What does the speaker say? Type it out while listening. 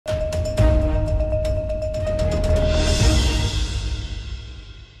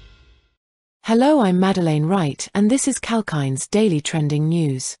Hello, I'm Madeleine Wright and this is Kalkine's daily trending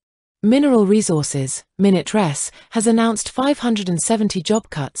news. Mineral Resources, MinRes, has announced 570 job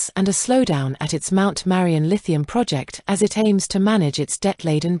cuts and a slowdown at its Mount Marion Lithium project as it aims to manage its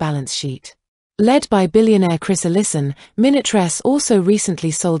debt-laden balance sheet. Led by billionaire Chris Ellison, MinRes also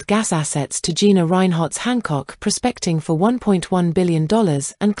recently sold gas assets to Gina Rinehart Hancock prospecting for $1.1 billion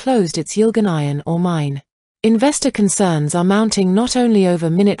and closed its Yilgarn iron ore mine. Investor concerns are mounting not only over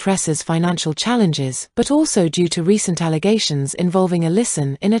MinRes's financial challenges but also due to recent allegations involving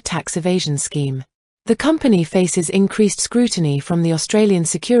Ellison in a tax evasion scheme. The company faces increased scrutiny from the Australian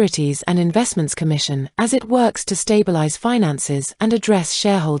Securities and Investments Commission as it works to stabilise finances and address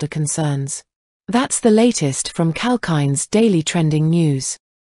shareholder concerns. That's the latest from Kalkine's daily trending news.